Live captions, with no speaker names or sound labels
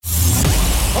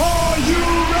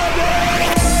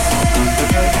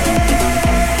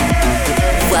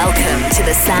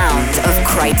the sound of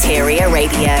Criteria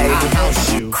Radio.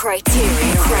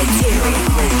 Criteria Radio.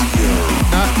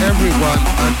 Not everyone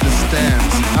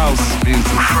understands house music.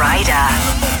 Kryder.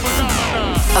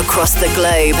 Across the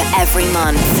globe every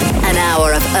month, an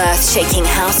hour of earth-shaking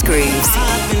house grooves.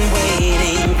 I've been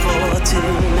waiting for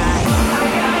tonight.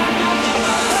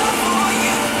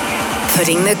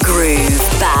 Putting the groove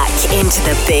back into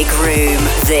the big room.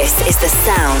 This is the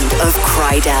sound of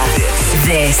Kryder.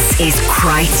 This is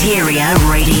Criteria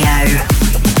Radio.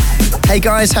 Hey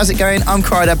guys, how's it going? I'm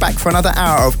Kryder, back for another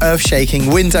hour of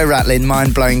earth-shaking, window-rattling,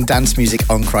 mind-blowing dance music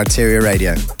on Criteria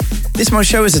Radio. This month's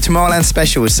show is a Tomorrowland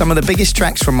special with some of the biggest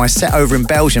tracks from my set over in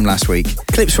Belgium last week,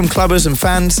 clips from clubbers and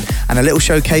fans, and a little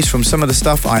showcase from some of the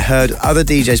stuff I heard other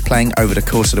DJs playing over the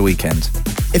course of the weekend.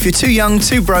 If you're too young,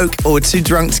 too broke, or too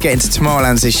drunk to get into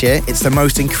Tomorrowland this year, it's the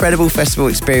most incredible festival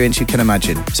experience you can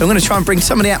imagine. So I'm going to try and bring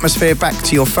some of the atmosphere back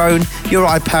to your phone, your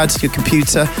iPad, your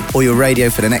computer, or your radio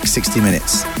for the next 60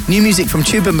 minutes. New music from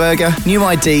Tubenberger, New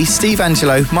ID, Steve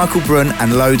Angelo, Michael Brun,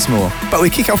 and loads more. But we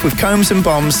kick off with Combs and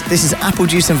Bombs. This is Apple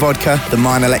Juice and Vodka, the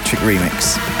Mine Electric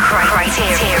remix.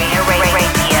 Criteria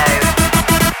Radio.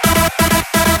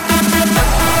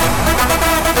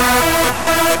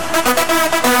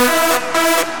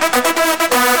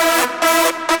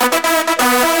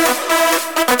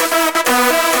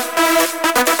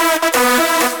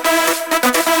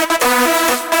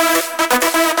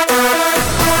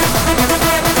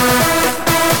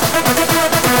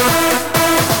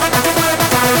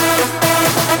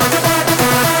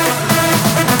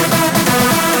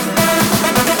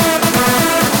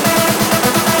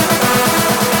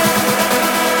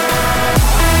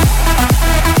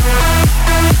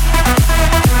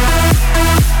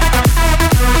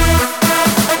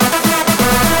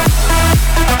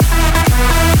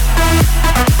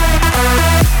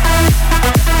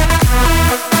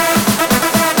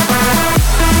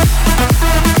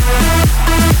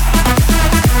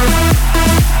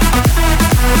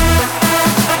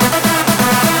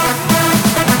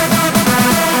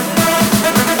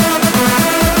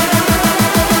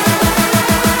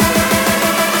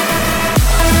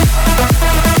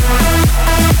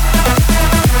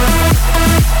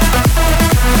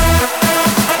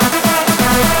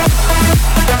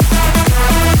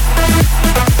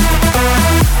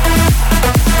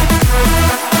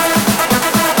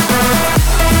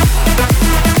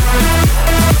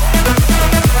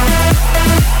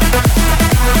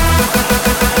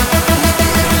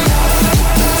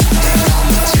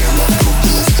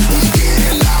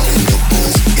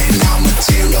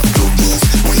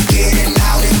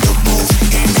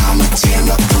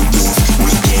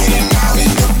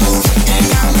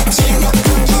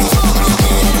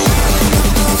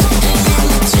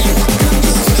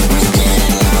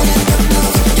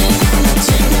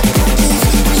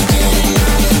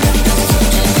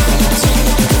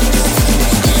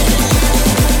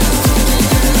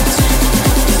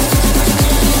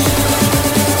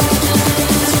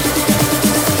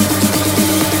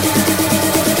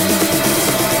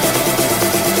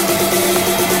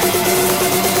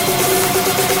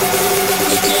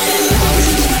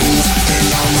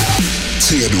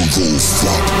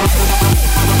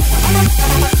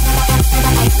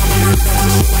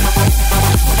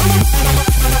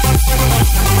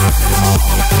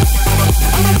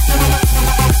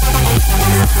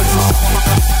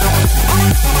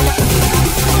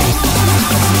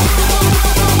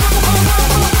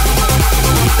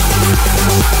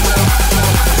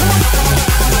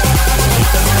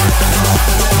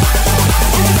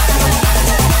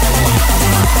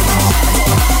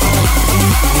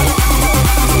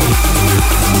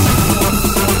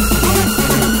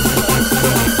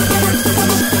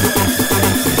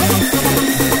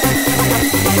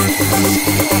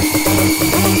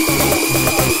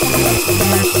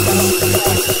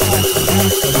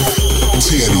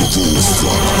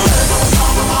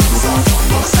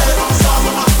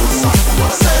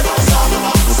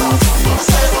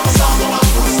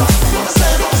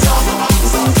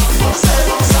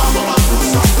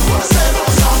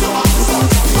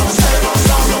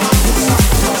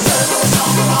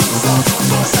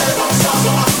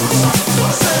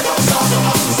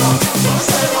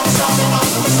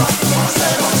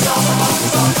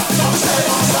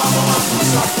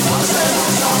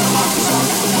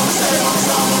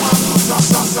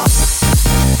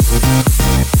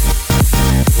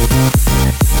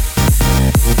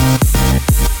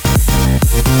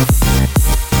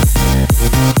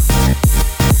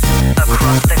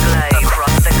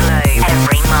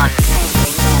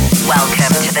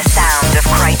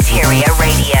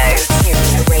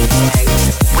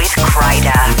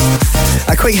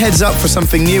 quick heads up for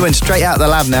something new and straight out of the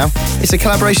lab now. It's a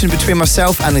collaboration between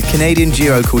myself and a Canadian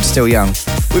duo called Still Young.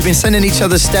 We've been sending each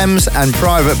other stems and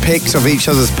private pics of each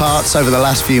other's parts over the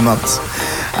last few months,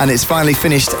 and it's finally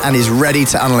finished and is ready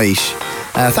to unleash.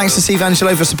 Thanks to Steve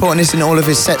Angelo for supporting us in all of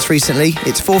his sets recently.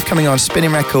 It's forthcoming on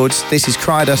Spinning Records. This is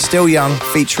Kryder, Still Young,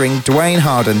 featuring Dwayne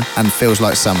Harden and Feels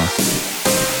Like Summer.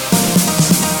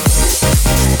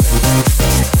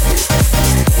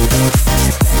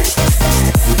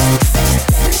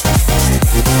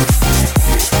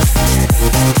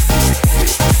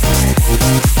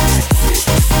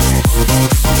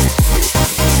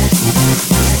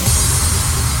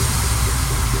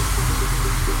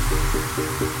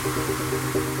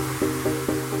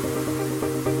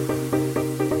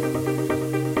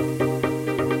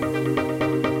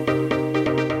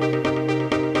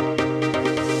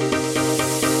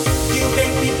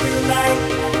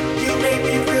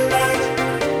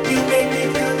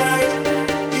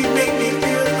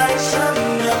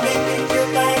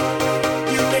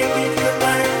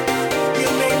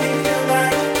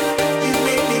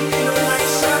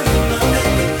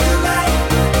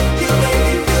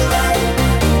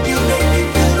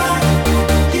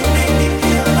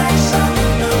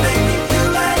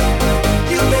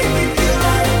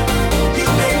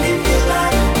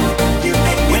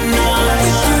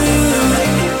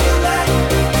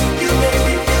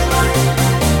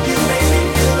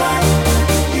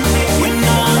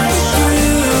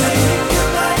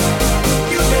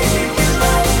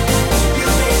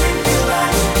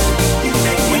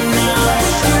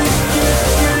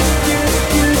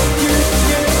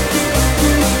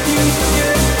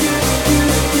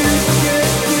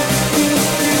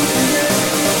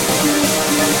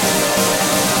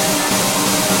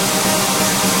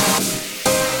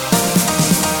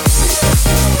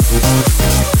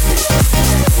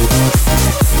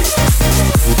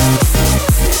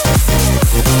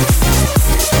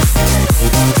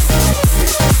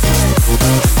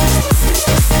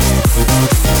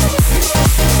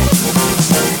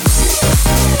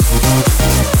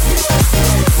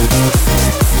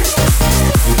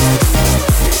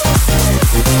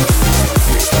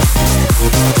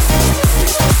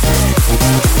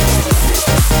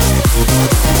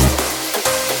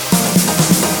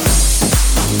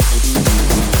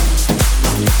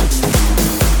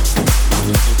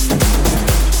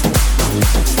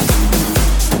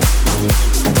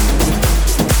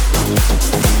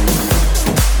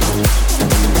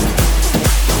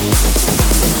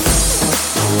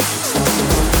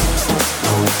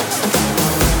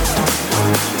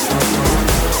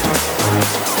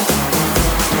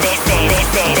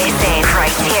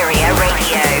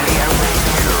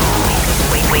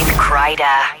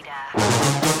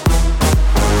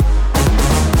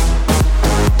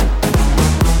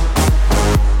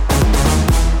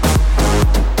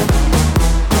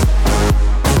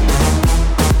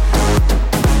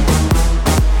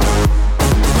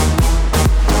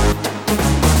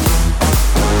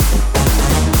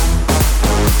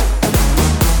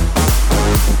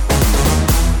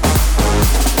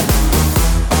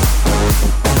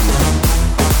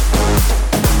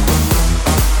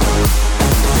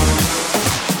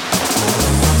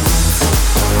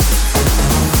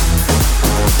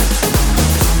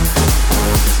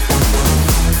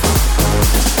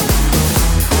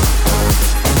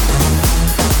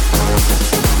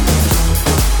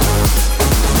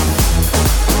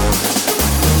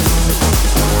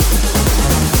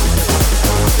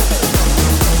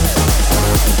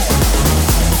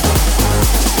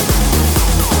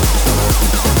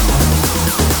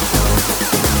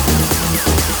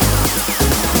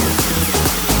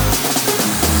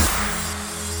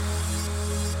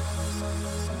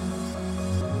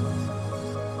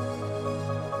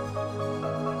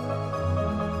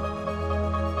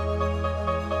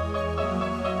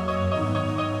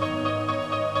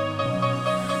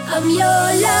 I'm your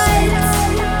light,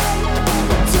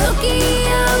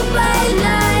 Tokyo by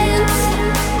night,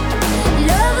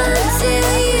 love until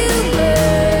you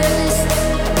burst.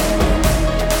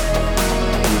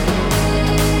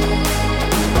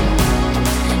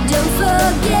 Don't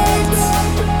forget,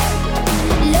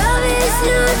 love is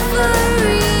not for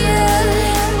real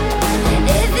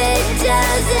if it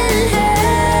doesn't hurt.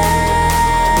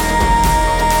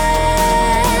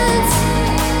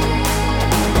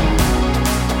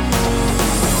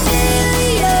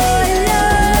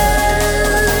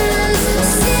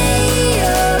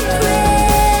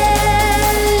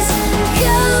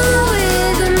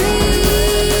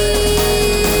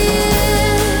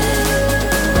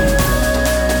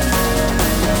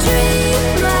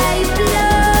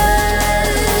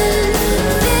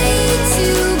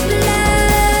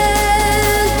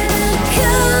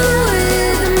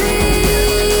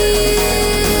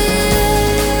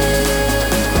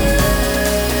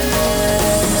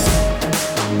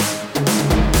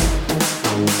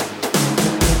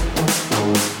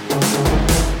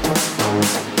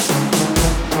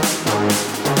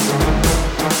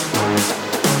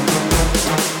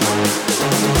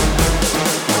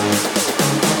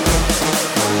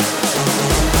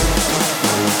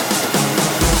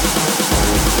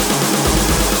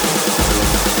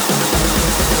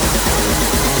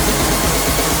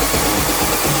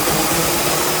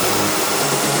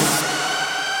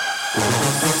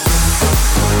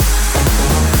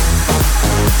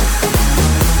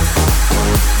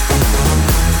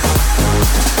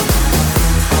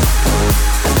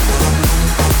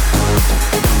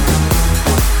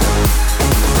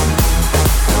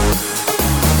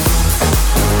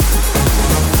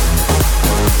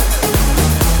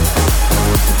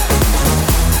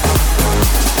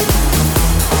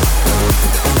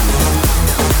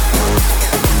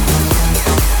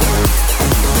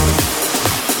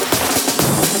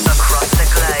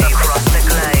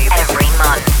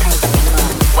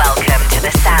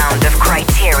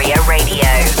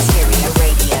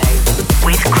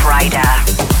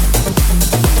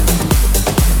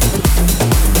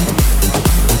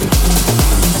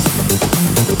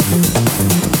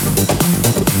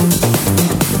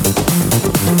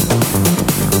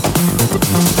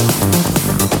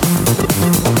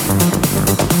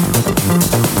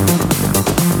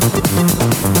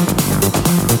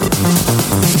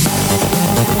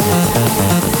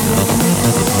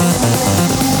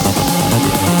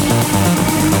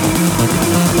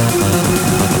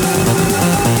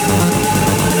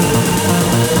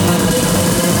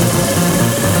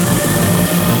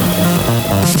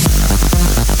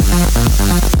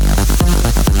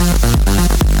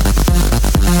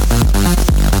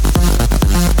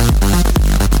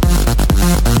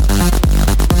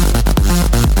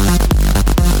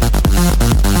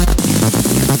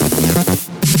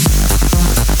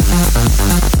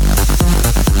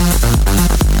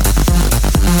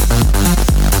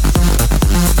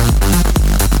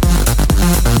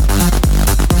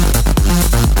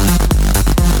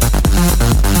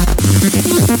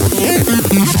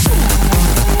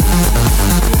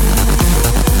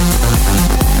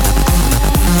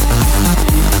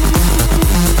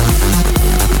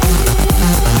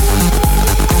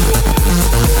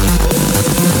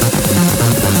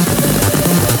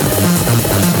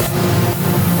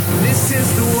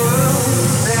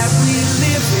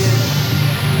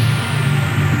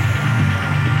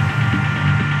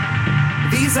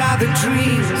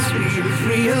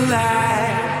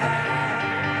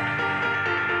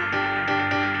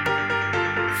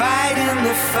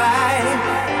 the fight,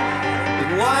 but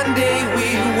one day we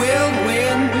will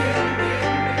win.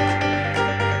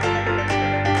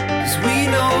 'Cause we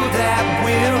know that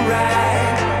we're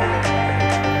right.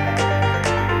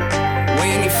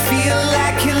 When you feel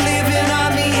like you're living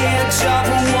on the edge of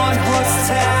a one-horse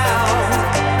town,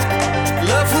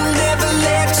 love will never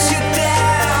let you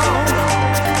down.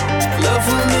 Love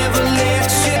will never let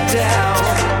you down.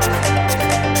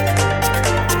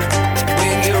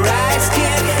 When your eyes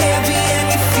get heavy and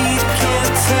your feet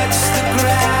can't touch the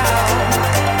ground,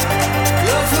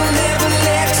 love will never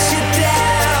let you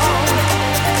down.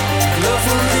 Love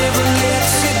will never let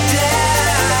you down.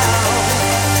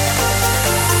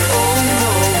 Oh no,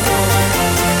 no.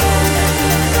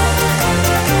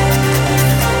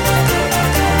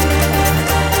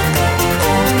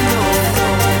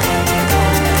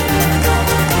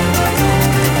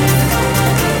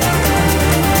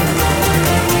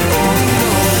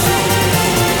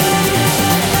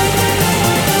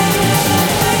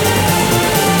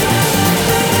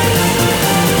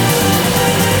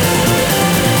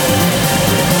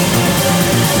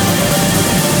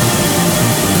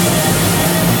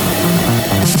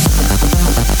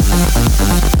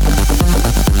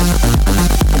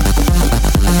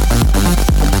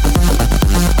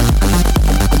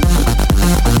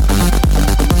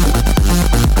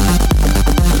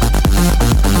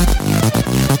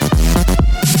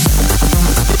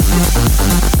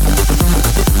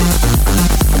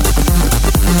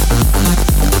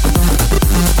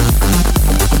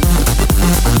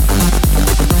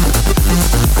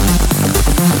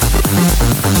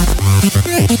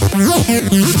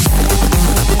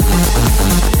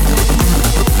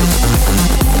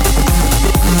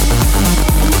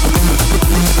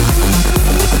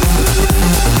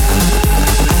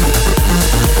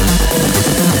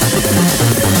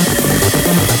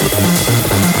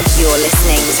 You're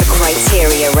listening to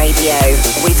Criteria Radio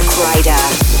with Kryder.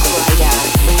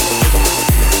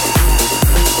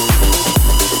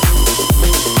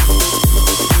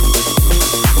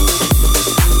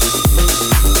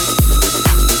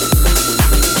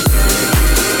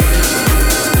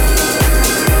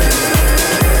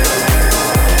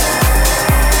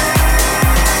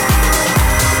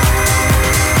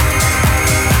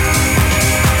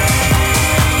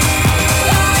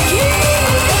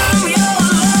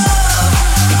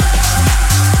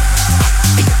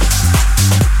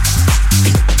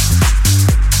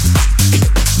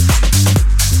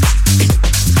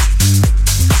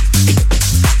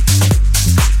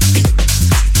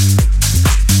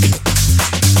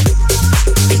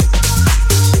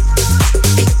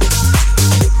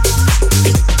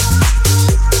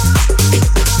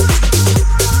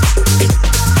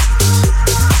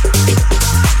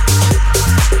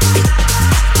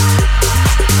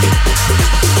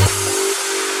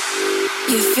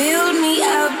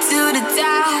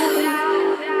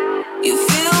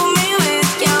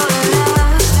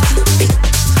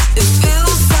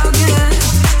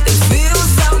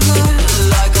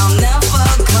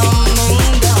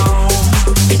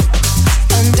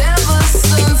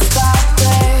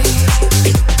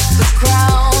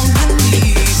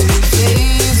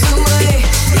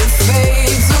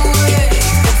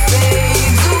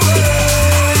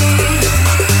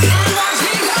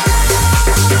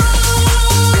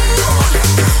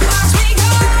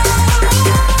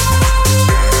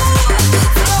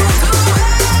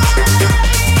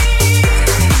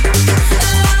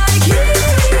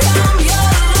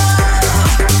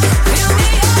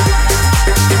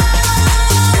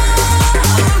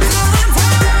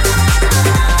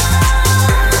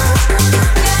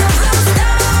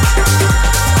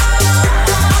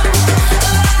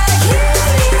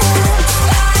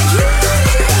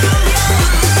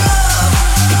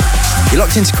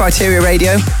 Into Criteria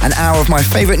Radio, an hour of my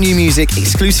favourite new music,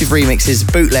 exclusive remixes,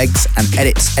 bootlegs and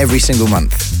edits every single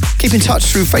month. Keep in touch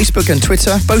through Facebook and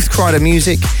Twitter, both Kryder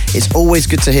Music. It's always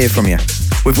good to hear from you.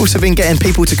 We've also been getting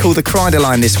people to call the Kryder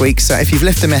line this week, so if you've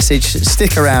left a message,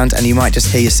 stick around and you might just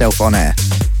hear yourself on air.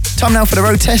 Time now for the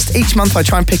road test. Each month I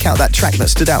try and pick out that track that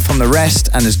stood out from the rest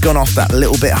and has gone off that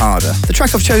little bit harder. The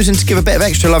track I've chosen to give a bit of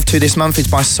extra love to this month is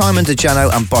by Simon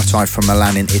DeJano and Botai from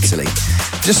Milan in Italy.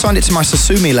 I've just signed it to my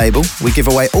Sasumi label. We give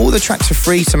away all the tracks for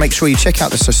free, so make sure you check out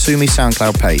the Sasumi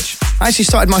SoundCloud page. I actually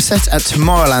started my set at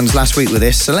Tomorrowland last week with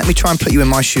this, so let me try and put you in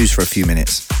my shoes for a few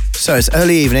minutes. So it's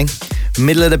early evening,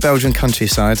 middle of the Belgian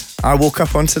countryside. I walk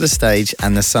up onto the stage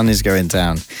and the sun is going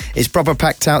down. It's proper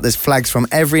packed out, there's flags from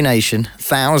every nation,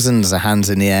 thousands of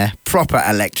hands in the air, proper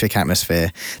electric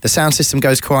atmosphere. The sound system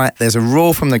goes quiet, there's a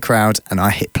roar from the crowd, and I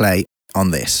hit play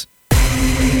on this.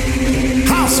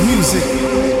 House music.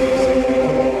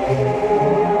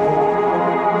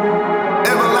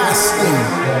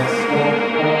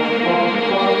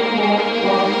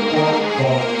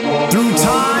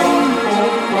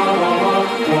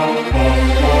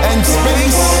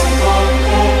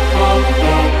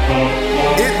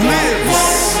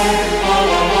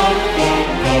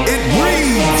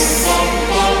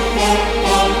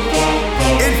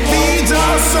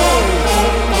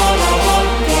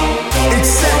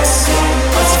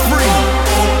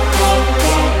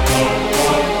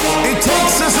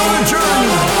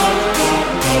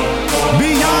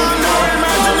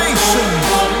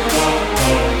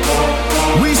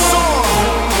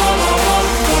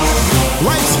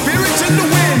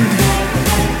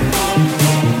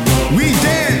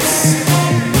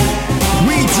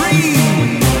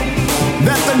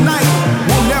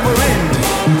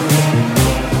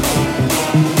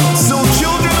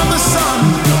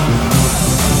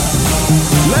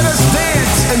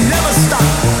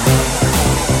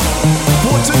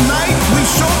 tonight we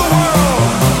show the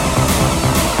world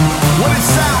what it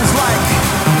sounds like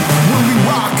when we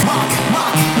rock, rock,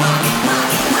 rock, rock,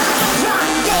 rock, rock, rock,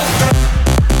 yeah.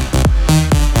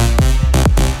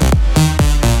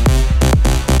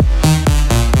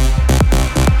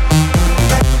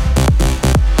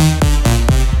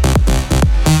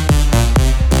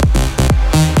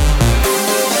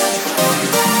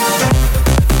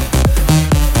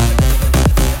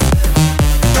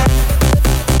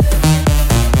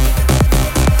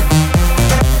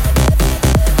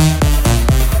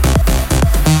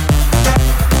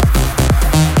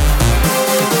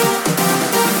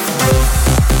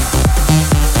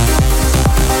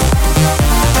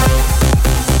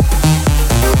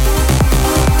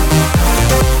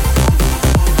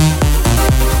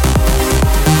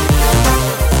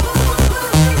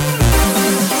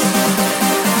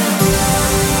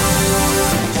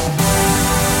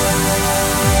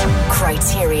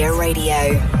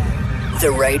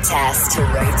 Road test.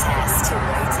 Road test.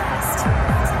 Road test.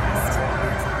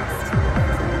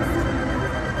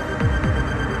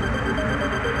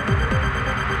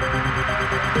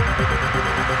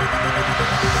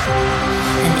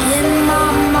 And in my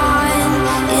mind,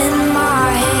 in my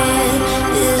head,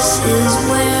 this is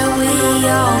where we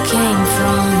all came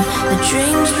from. The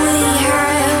dreams we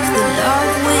have, the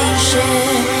love we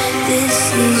share. This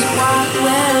is what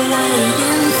we're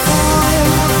waiting for.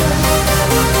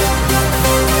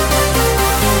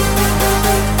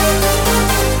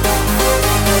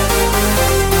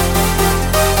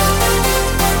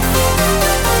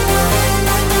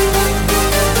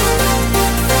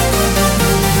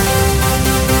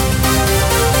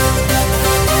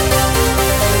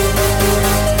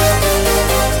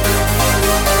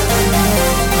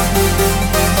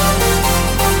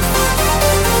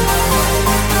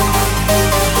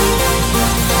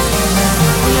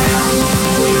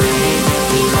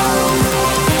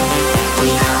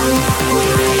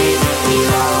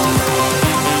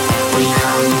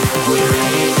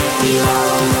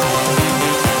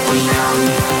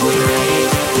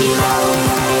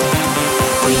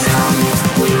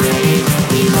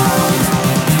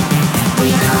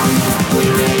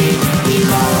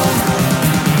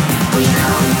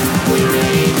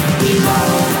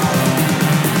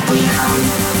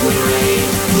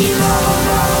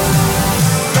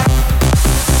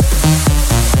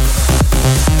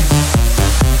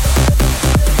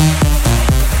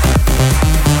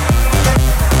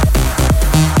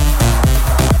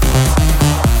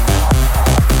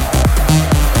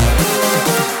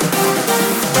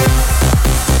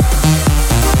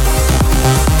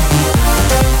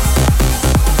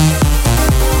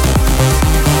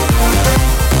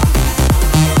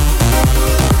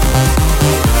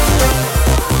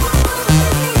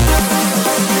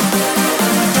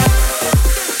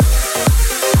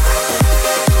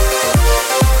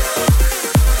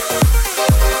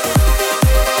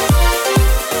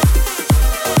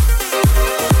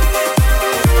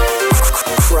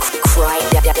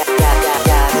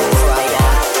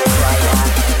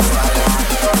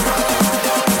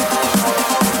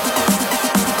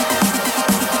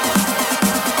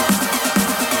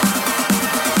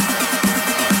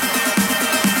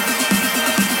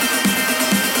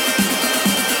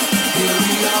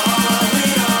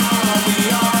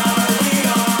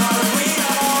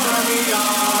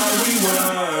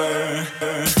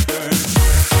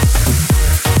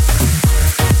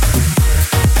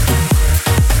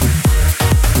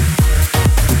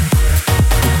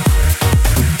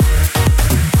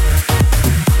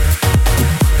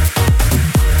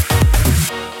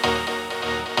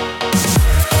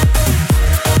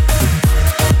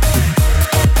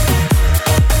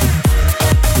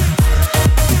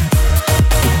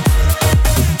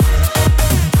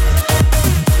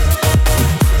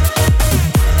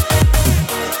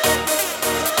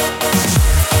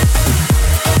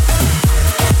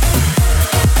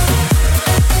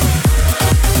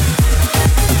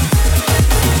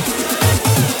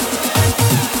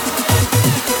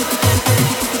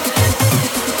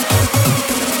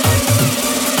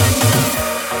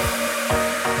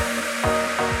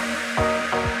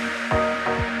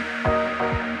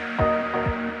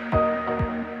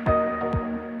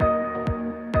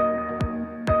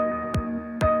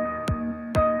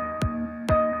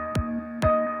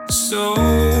 So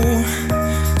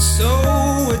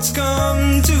it's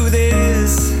come to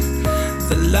this,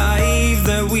 the life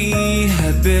that we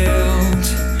had built.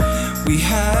 We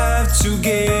have to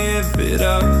give it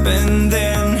up and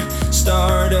then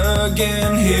start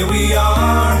again. Here we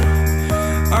are,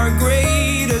 our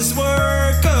greatest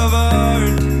work of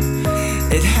art.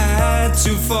 It had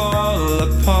to fall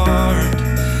apart,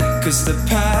 'cause 'cause the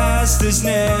past is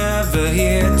never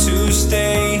here to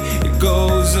stay. It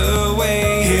goes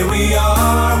away. Here we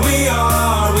are, we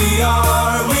are, we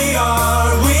are, we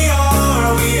are, we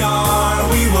are, we are,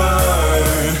 we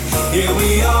were. Here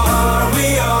we are, we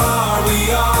are, we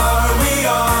are, we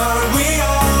are, we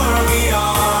are, we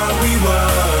are, we were.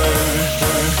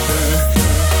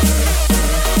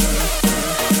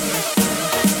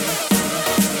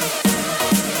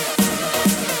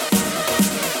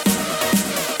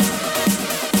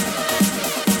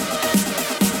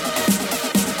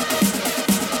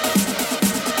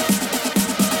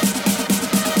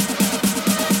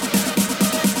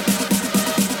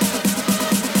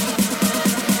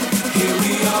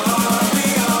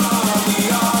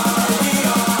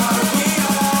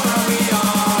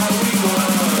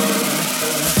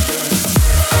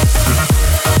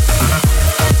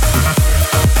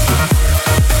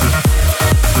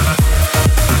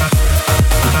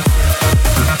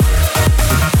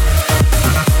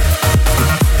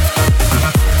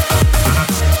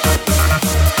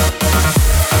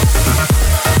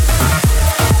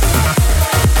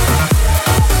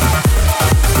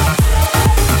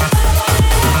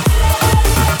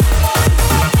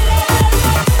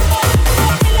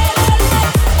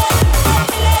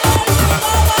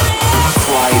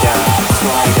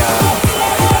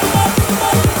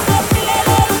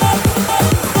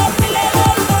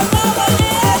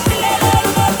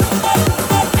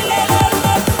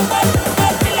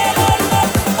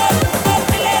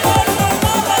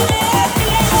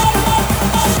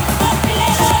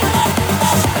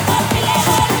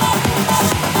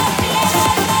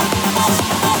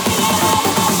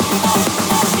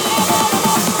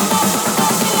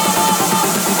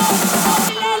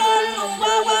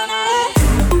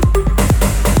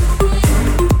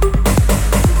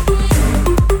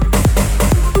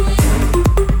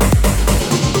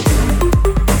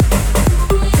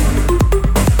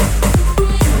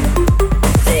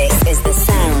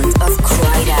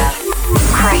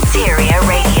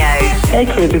 Hey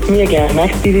Chris, it's me again,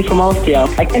 Max DZ from Austria.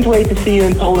 I can't wait to see you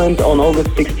in Poland on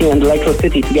August 16 in Electro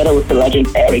City together with the legend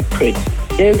Eric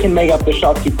Prydz. There you can make up the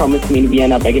shots you promised me in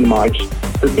Vienna back in March.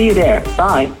 So see you there.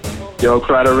 Bye. Yo,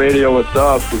 Crider Radio, what's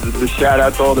up? This is a shout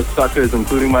out to all the suckers,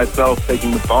 including myself,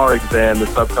 taking the bar exam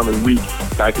this upcoming week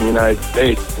back in the United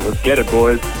States. Let's get it,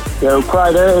 boys. Yo,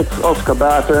 Crider, it's Oscar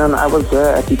Barton. I was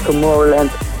there at the Tomorrowland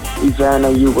event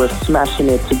and you were smashing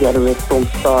it together with Tom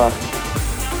Starr.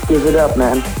 Give it up,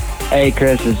 man. Hey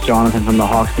Chris, it's Jonathan from the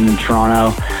Hoxton in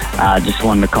Toronto. Just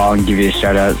wanted to call and give you a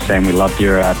shout out saying we loved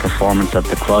your performance at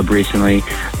the club recently.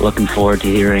 Looking forward to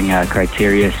hearing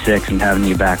Criteria 6 and having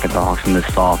you back at the Hoxton this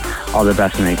fall. All the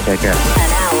best, mate. Take care.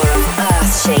 An hour of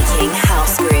earth-shaking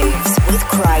house grooves with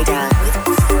Kryder.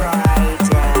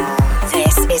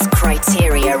 This is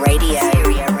Criteria Radio.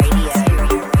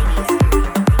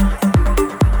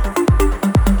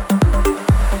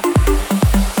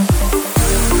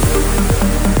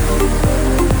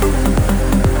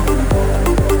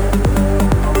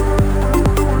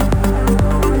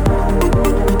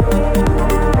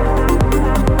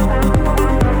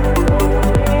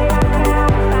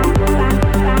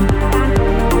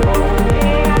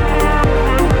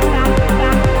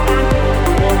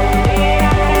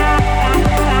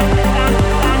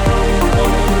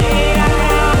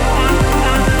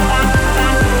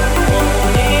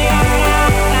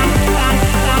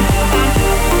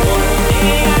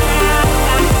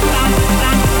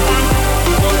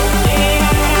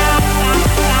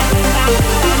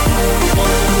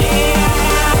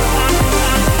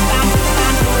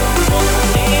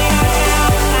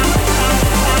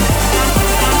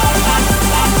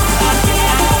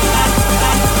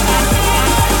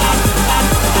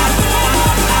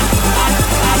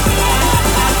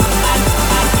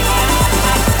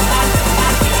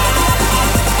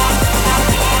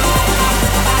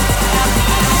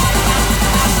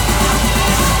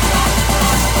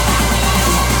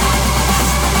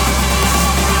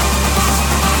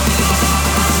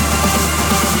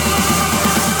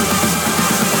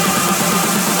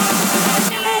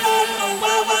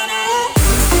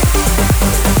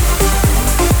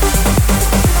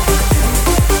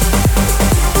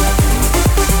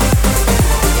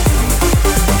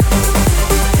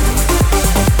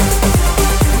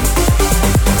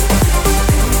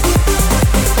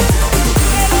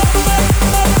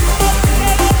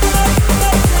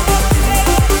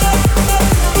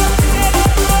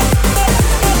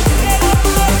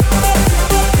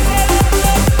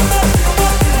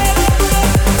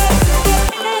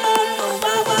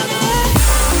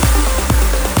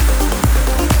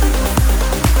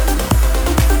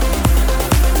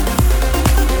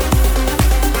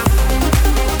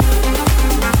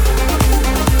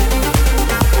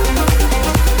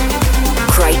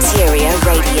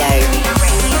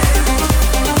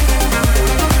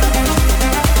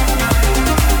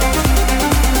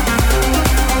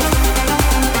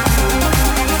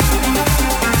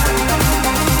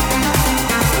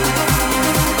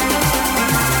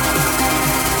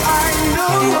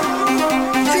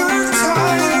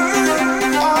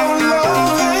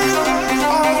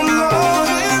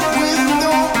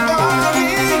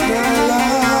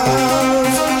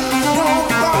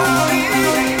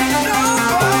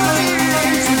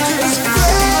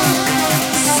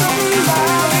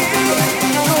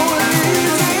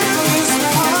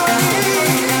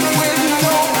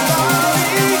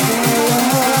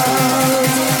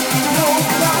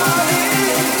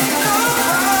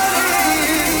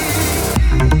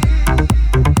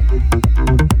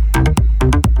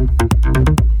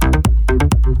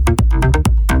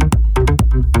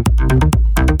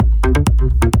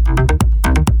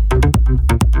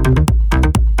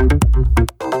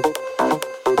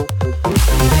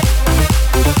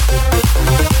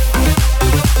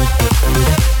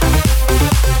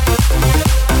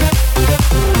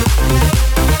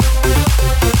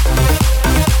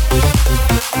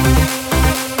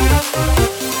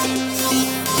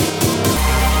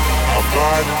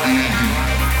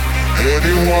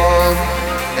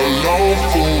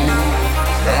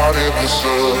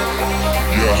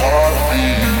 Your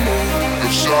heartbeat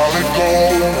of solid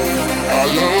gold. I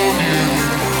love you,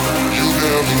 you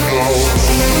never know.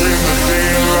 When the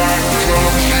daylight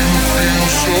comes, you feel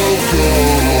so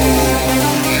cold.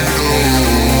 You know,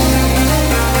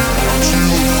 I'm too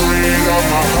afraid of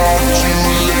my heart to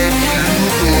let you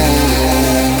go.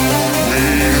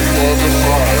 Waiting for the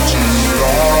fire to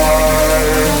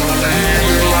light,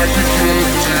 feeling like we could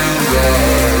do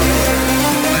right.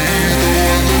 Be the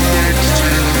one that makes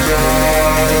tonight.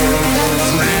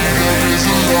 Freedom is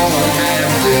a lonely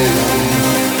road.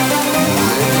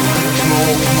 We're under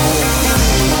control.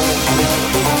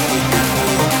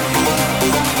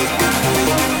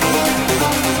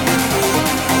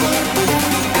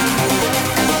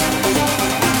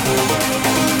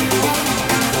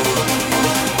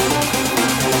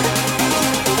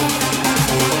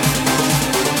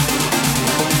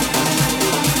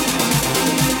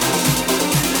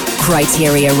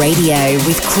 Criteria Radio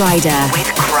with Kryder.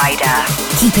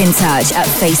 Keep in touch at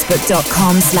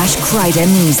facebook.com/Kryder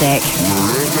Music.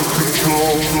 We're under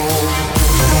control.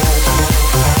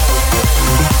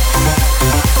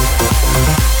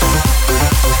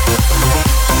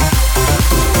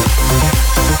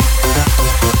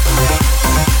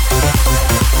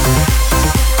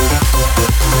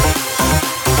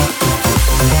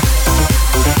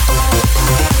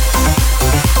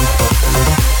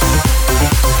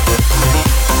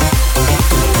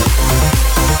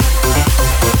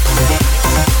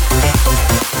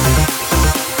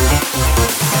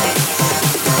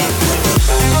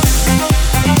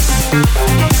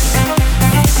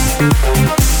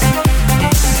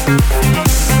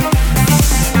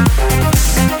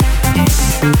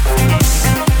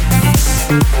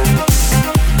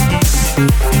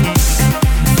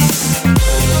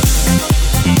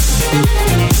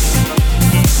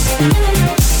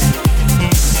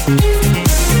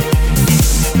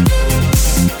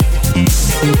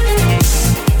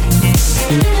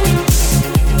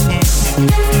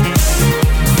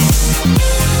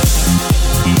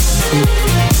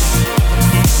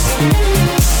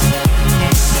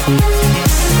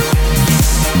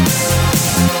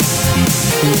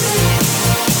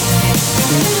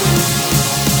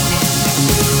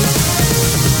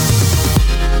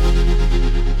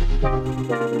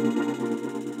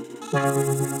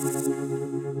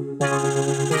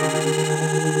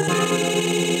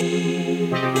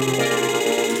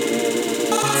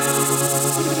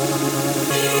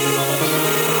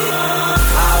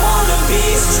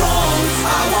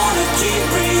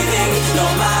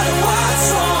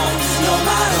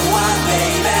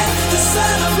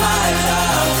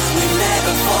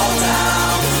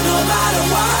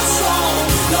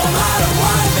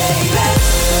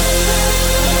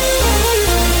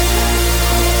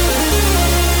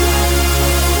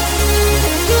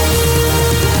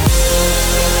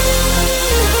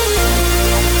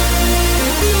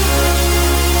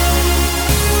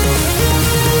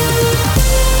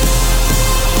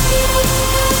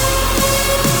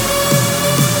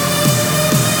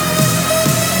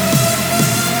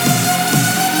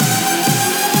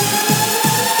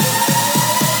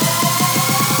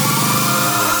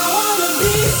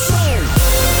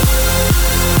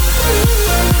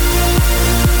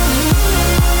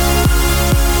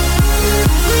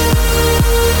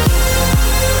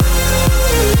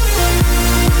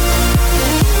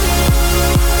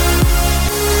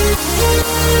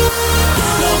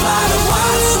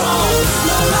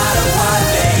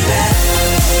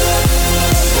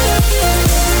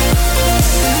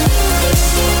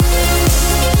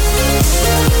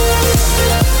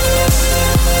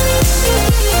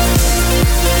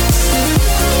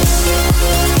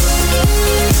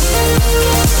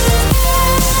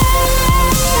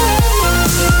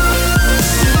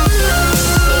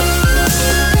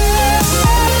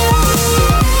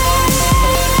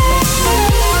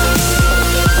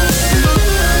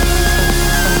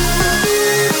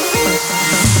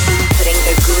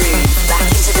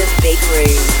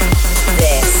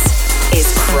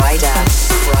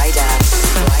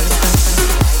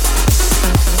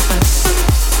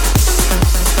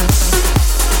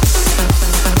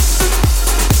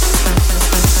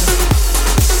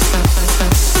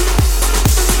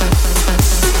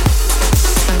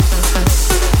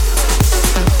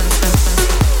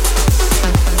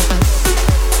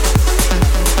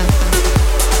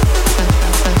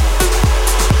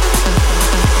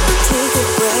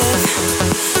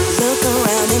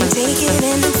 Take it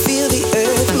in and feel the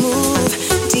earth move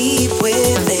deep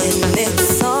within it.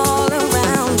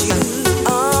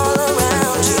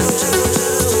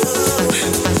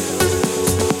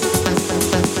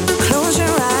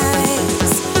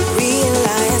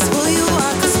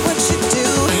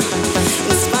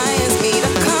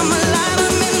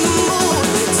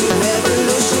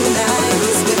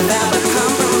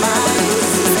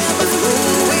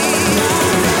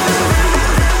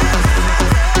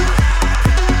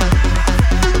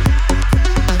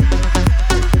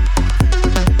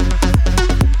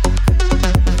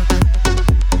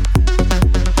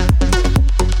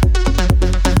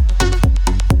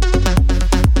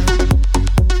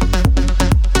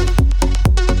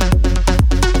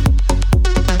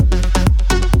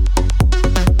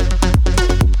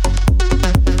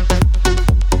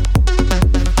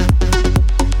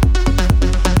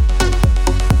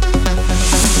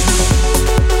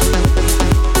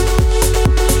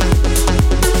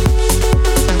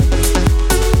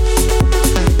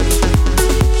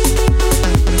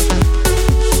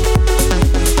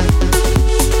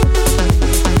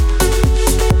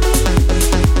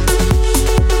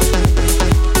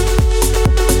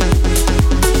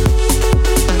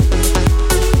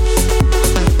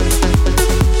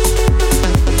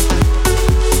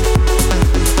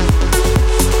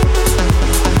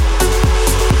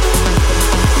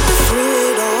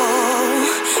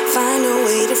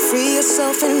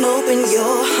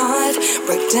 your heart,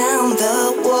 break down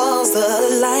the walls,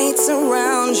 the lights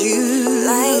around you,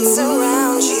 lights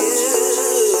around you.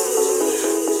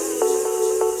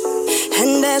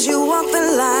 And as you walk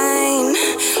the line,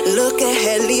 look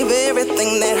ahead, leave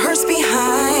everything that hurts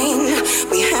behind.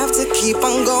 We have to keep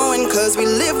on going, cause we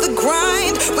live the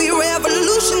grind. We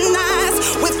revolutionize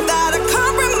without a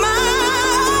compromise.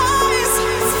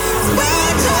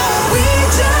 We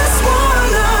just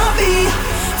wanna be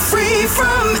free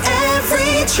from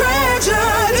every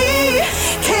tragedy.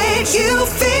 Can't you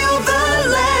feel the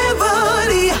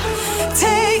liberty?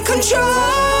 Take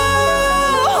control.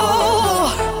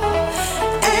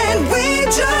 We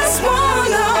just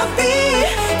wanna be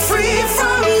free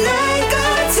from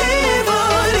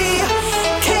negativity.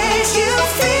 Can't you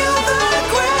feel the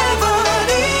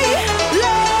gravity?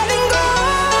 Letting go.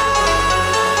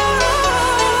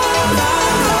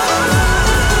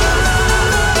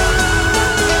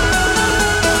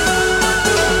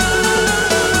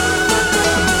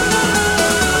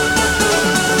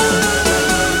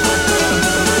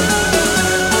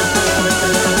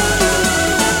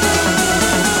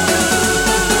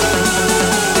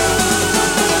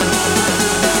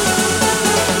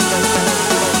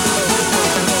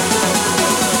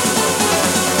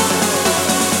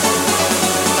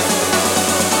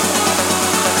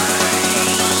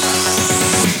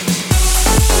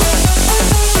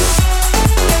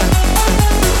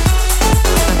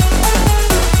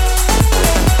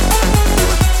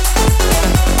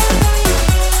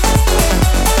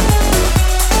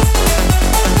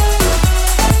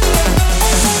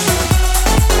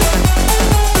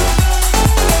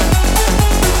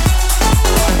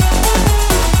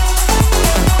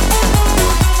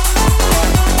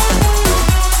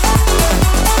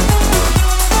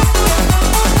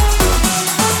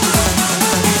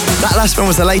 Last one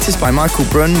was the latest by Michael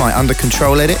Brunn, my Under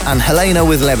Control edit, and Helena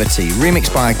with Levity,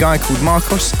 remixed by a guy called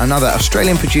Marcos, another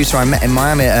Australian producer I met in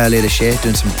Miami earlier this year,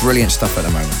 doing some brilliant stuff at the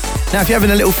moment. Now, if you're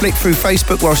having a little flick through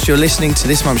Facebook whilst you're listening to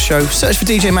this month's show, search for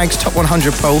DJ Mag's Top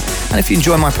 100 poll, and if you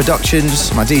enjoy my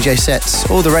productions, my DJ sets,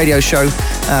 or the radio show,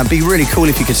 it'd be really cool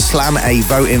if you could slam a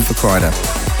vote in for Kryder.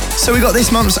 So we got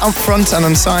this month's Upfront and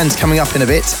Unsigned coming up in a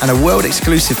bit, and a world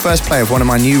exclusive first play of one of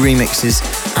my new remixes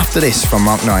after this from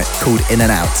Mark Knight called In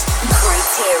and Out.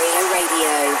 Kryteria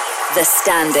Radio. The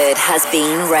standard has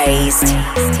been raised.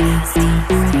 Yeah.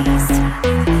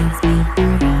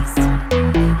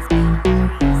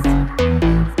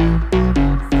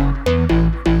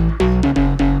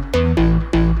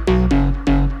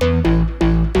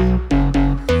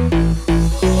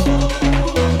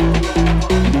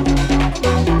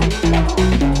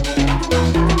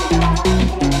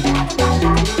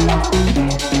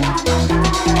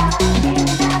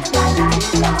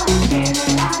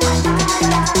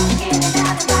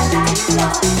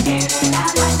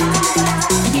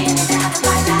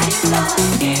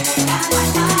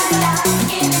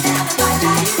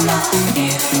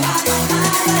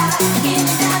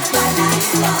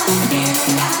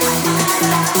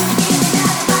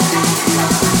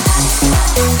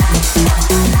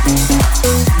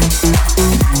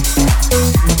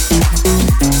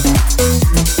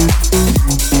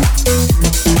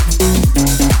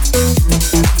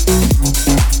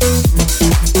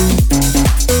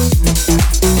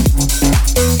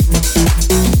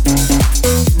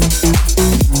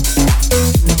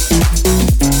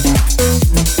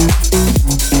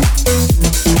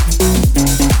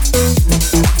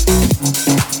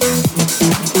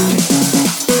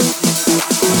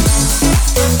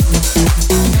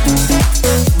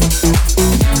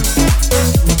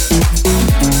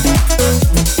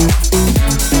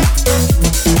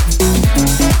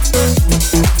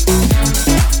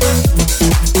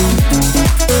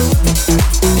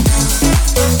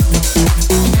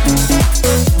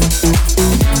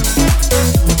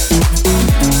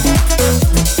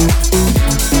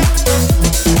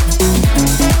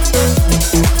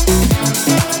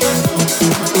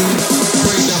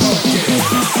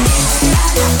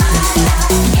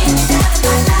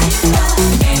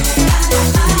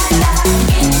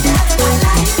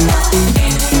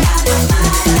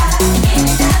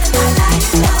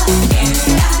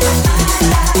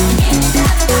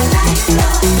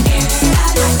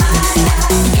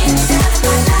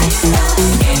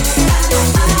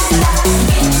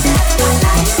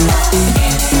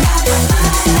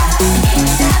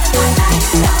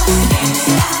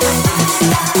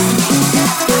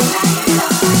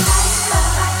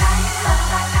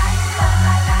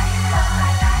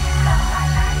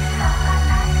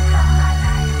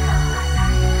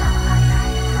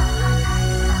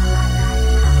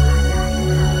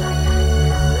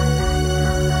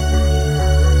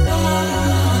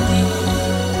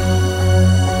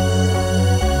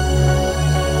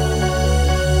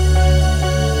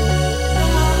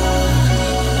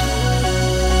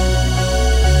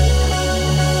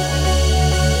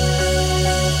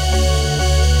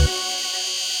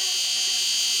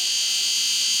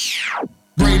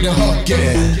 bring the hook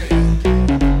in.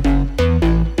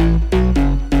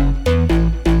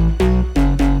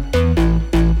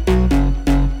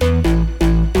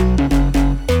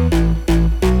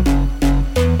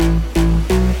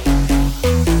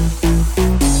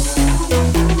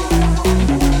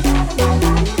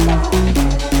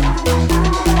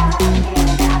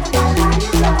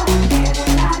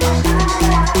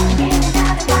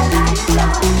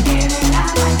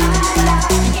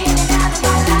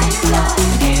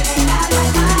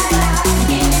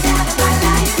 Yeah.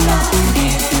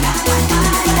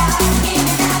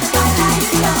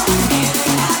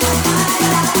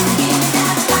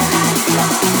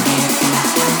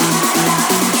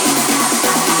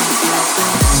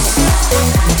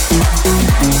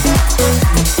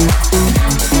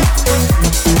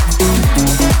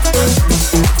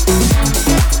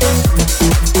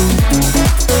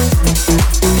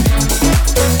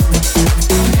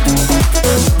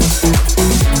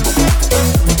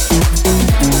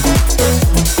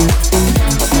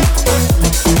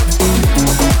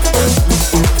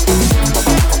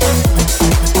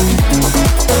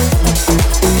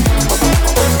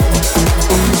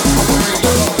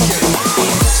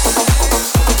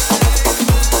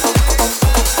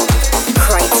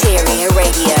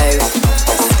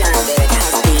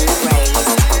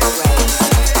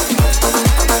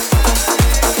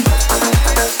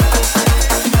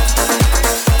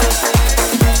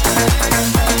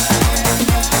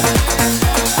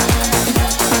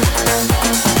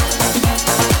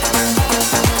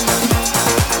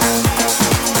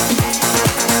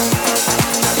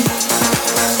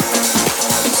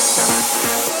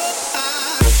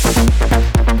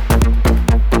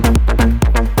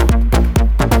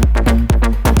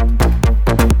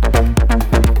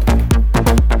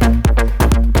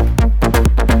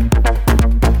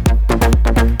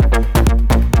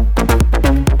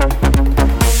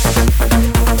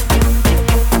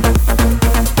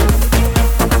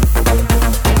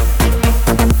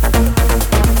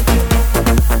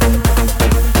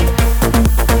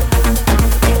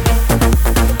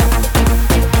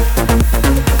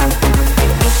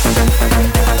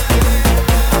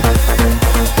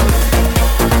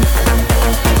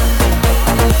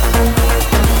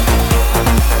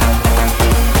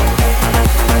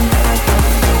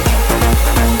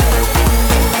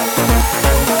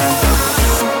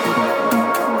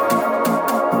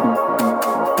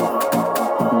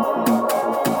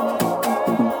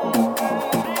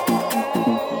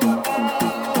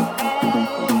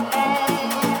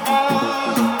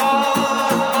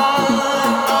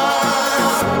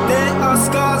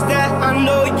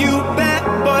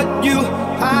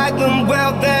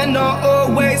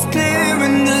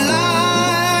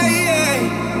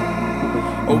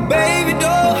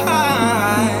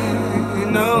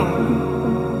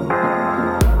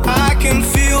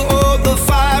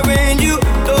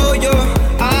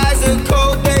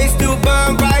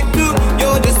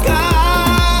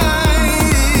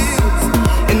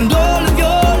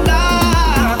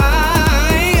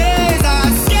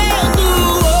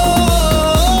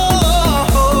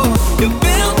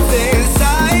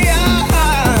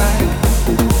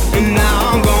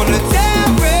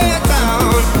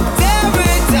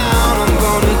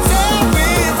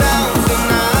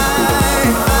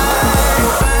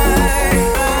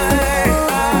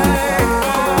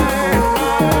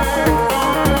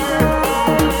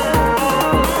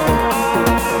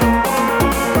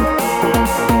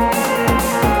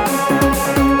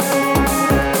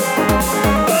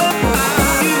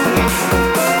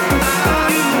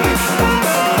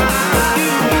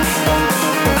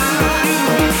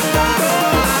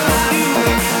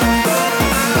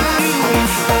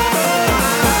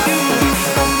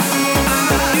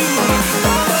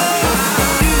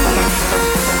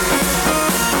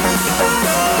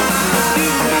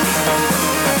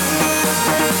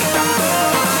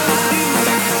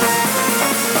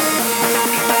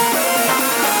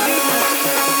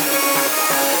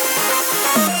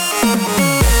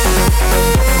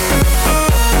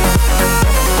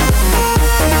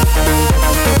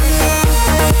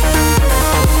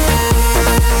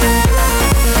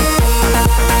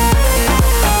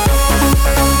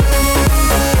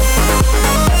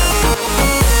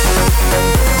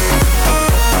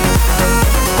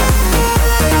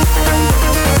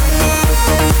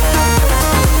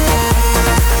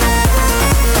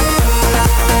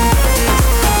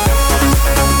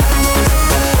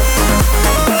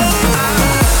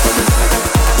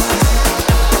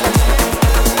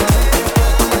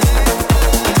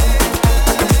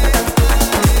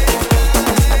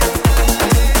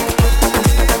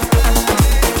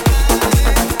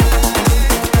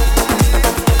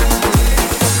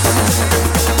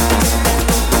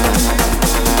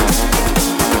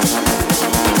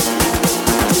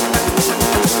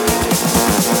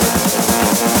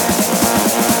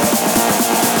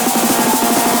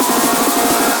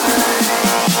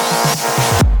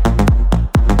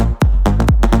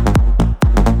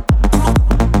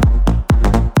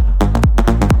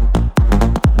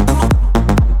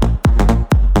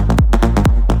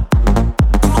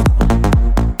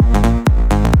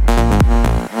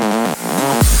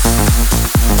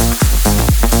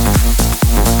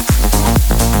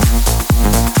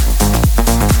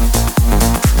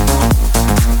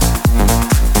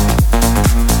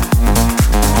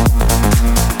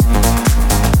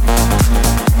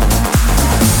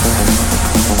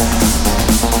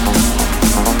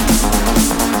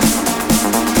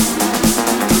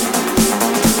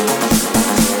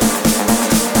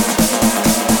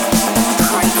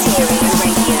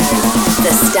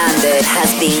 The standard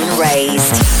has been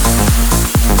raised.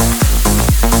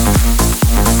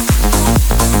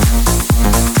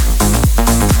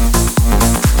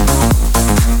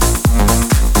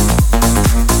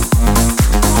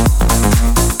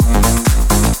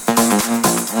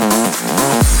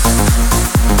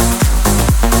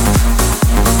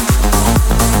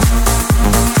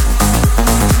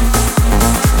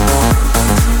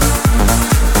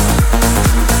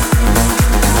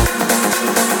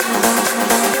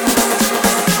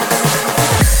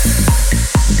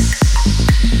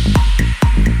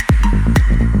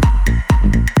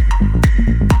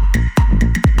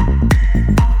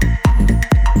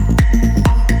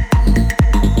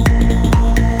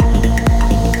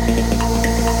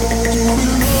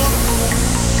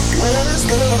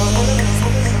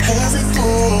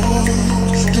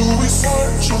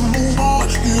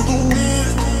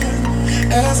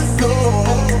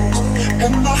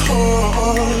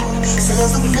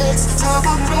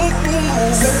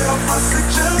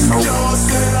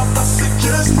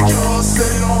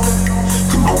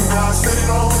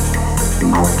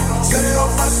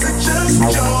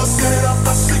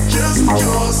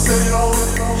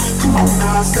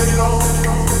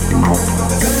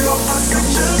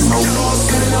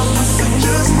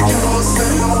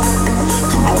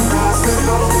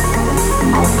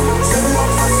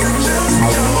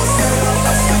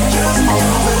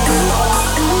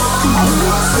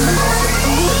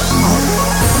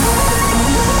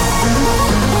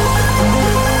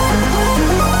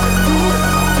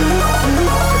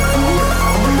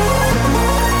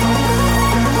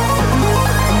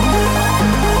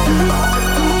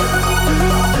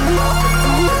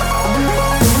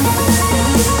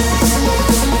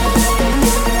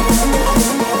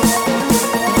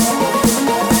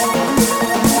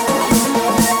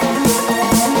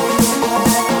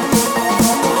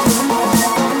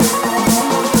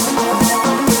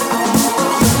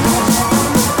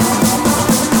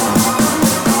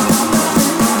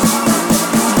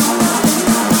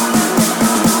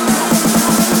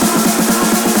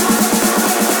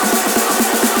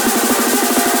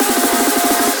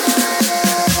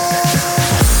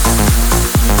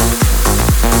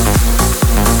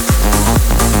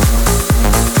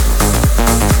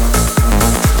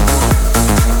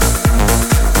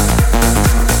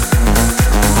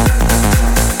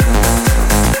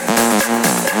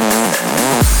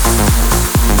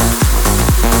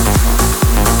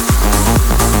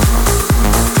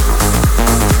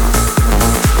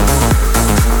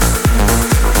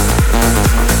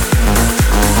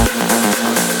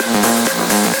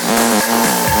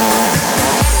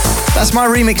 My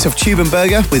remix of Tube and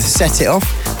Burger with Set It Off,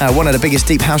 one of the biggest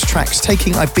deep house tracks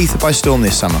taking Ibiza by storm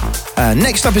this summer.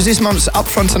 Next up is this month's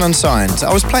Upfront and Unsigned.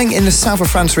 I was playing in the south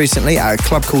of France recently at a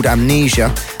club called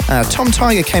Amnesia. Tom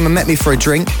Tiger came and met me for a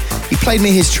drink. He played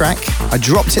me his track. I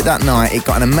dropped it that night. It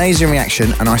got an amazing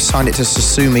reaction and I signed it to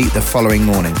Sasumi the following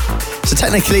morning. So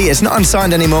technically it's not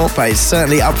unsigned anymore, but it's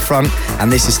certainly Upfront,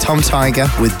 and this is Tom Tiger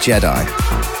with Jedi.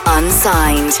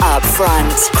 Unsigned,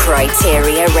 Upfront,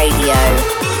 Criteria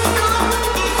Radio.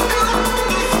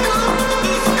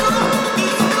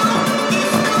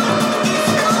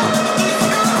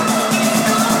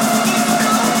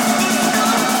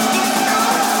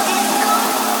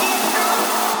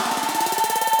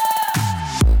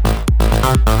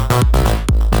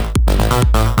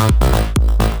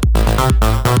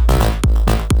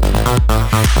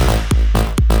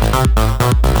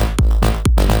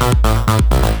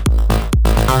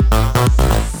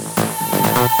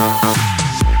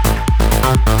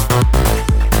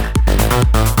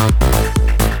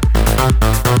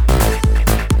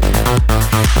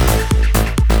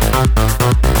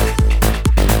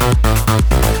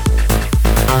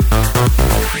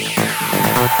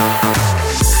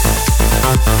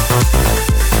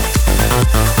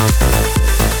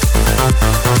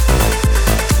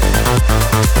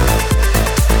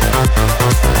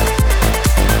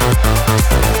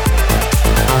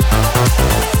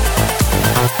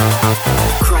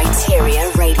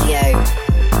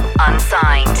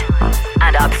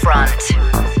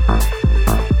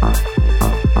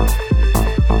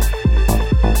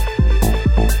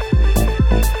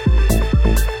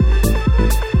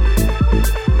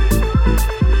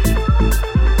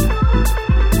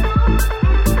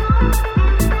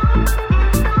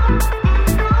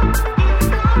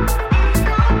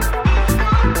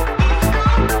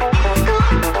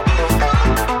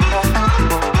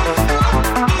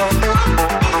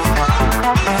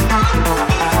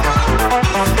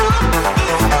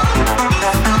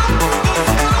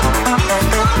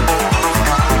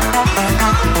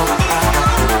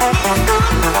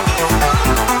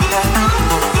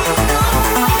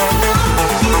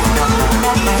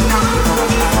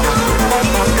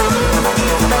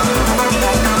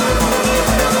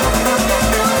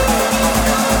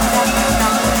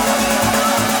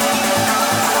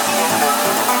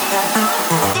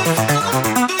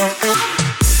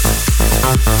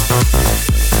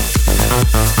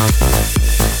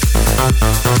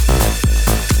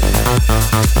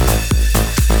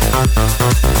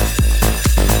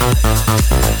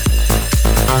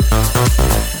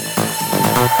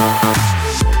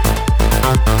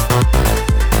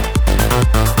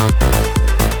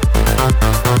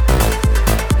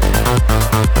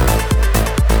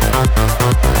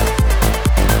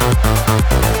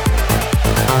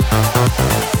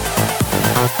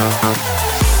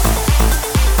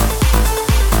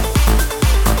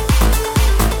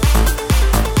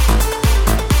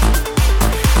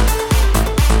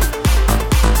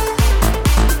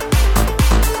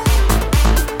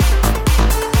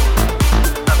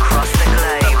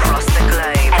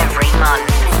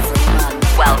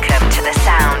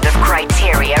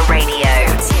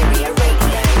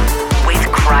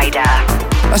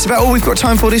 That's about all we've got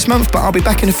time for this month, but I'll be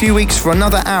back in a few weeks for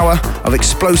another hour of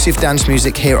explosive dance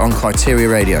music here on Criteria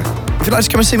Radio. If you'd like to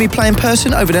come and see me play in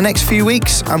person over the next few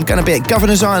weeks, I'm going to be at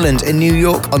Governor's Island in New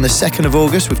York on the 2nd of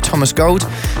August with Thomas Gold,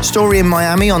 Story in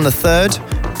Miami on the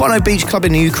 3rd, Bono Beach Club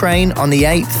in the Ukraine on the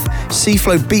 8th,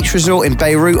 Seaflow Beach Resort in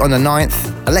Beirut on the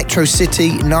 9th, Electro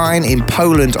City 9 in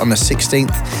Poland on the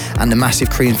 16th, and the massive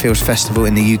Creamfields Festival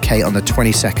in the UK on the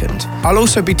 22nd. I'll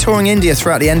also be touring India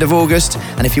throughout the end of August,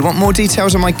 and if you want more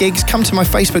details on my gigs, come to my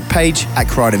Facebook page at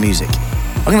Kryder Music.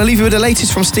 I'm going to leave you with the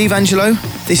latest from Steve Angelo.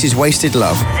 This is Wasted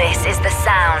Love. This is the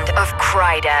sound of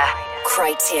Kryder.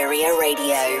 Criteria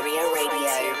Radio.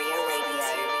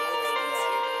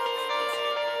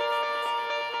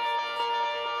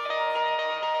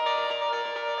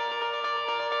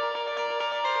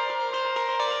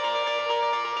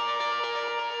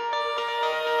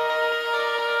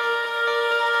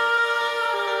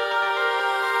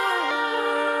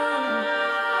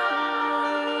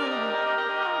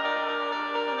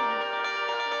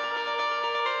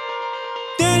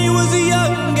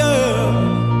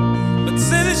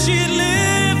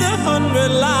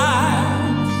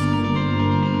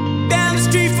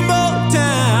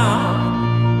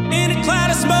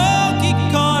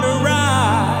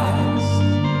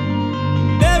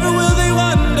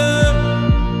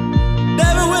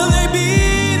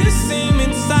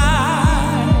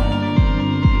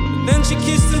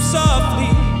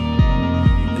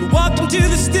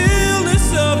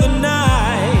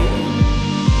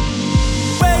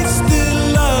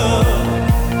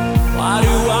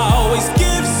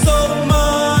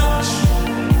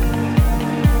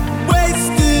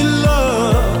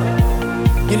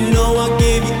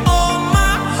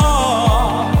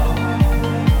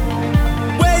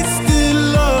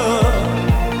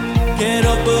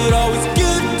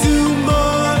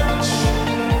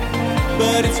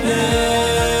 But it's never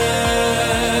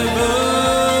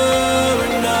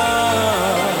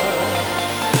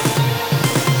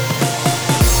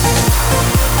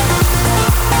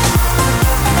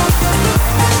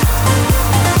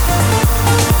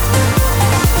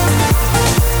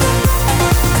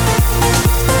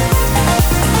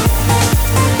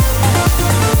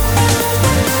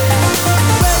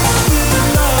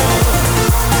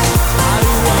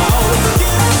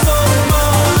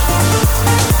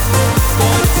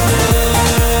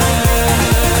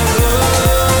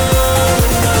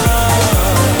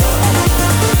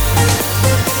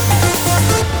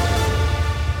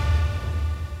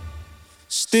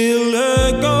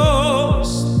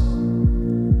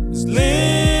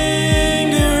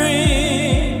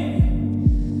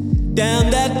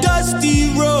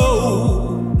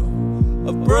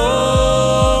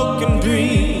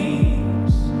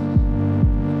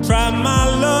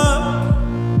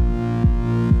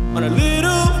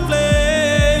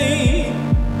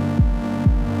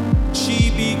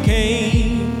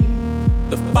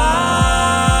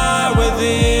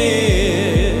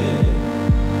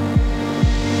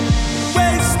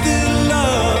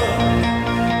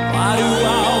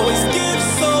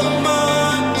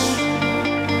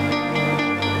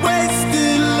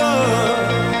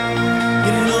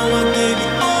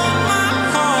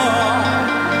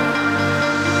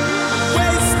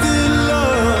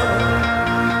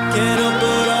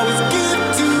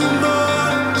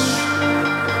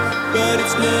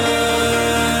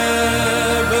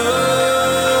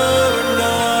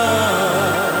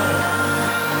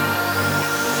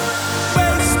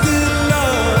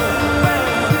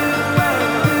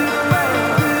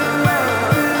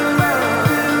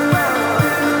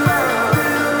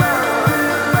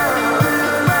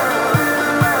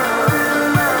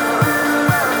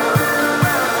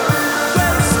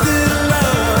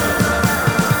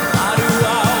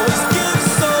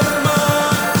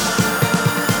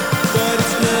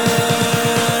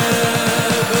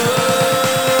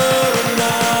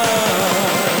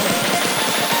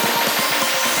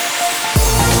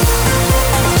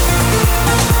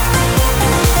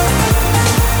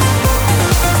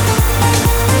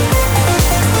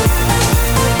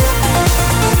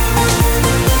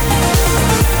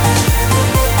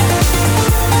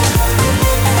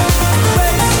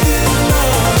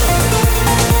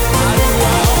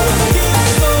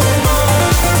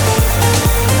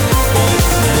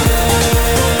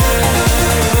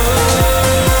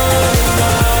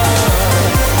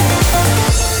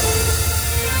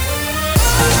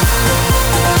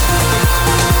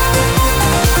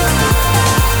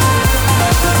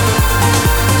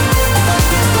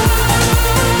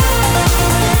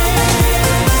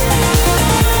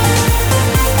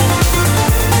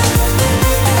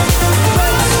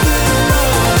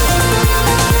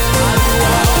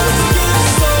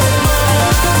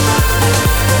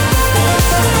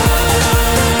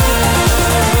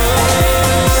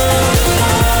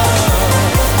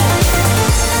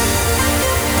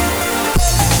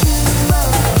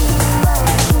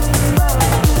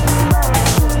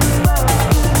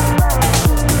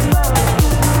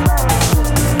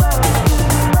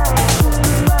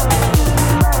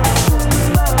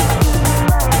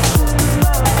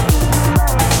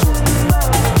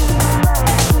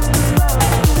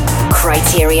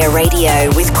Radio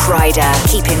with Kryder.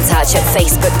 Keep in touch at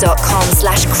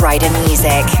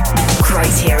facebook.com/KryderMusic.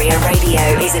 Kryteria Radio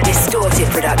is a Distorted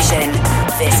production.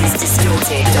 This is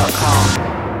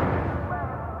Distorted.com.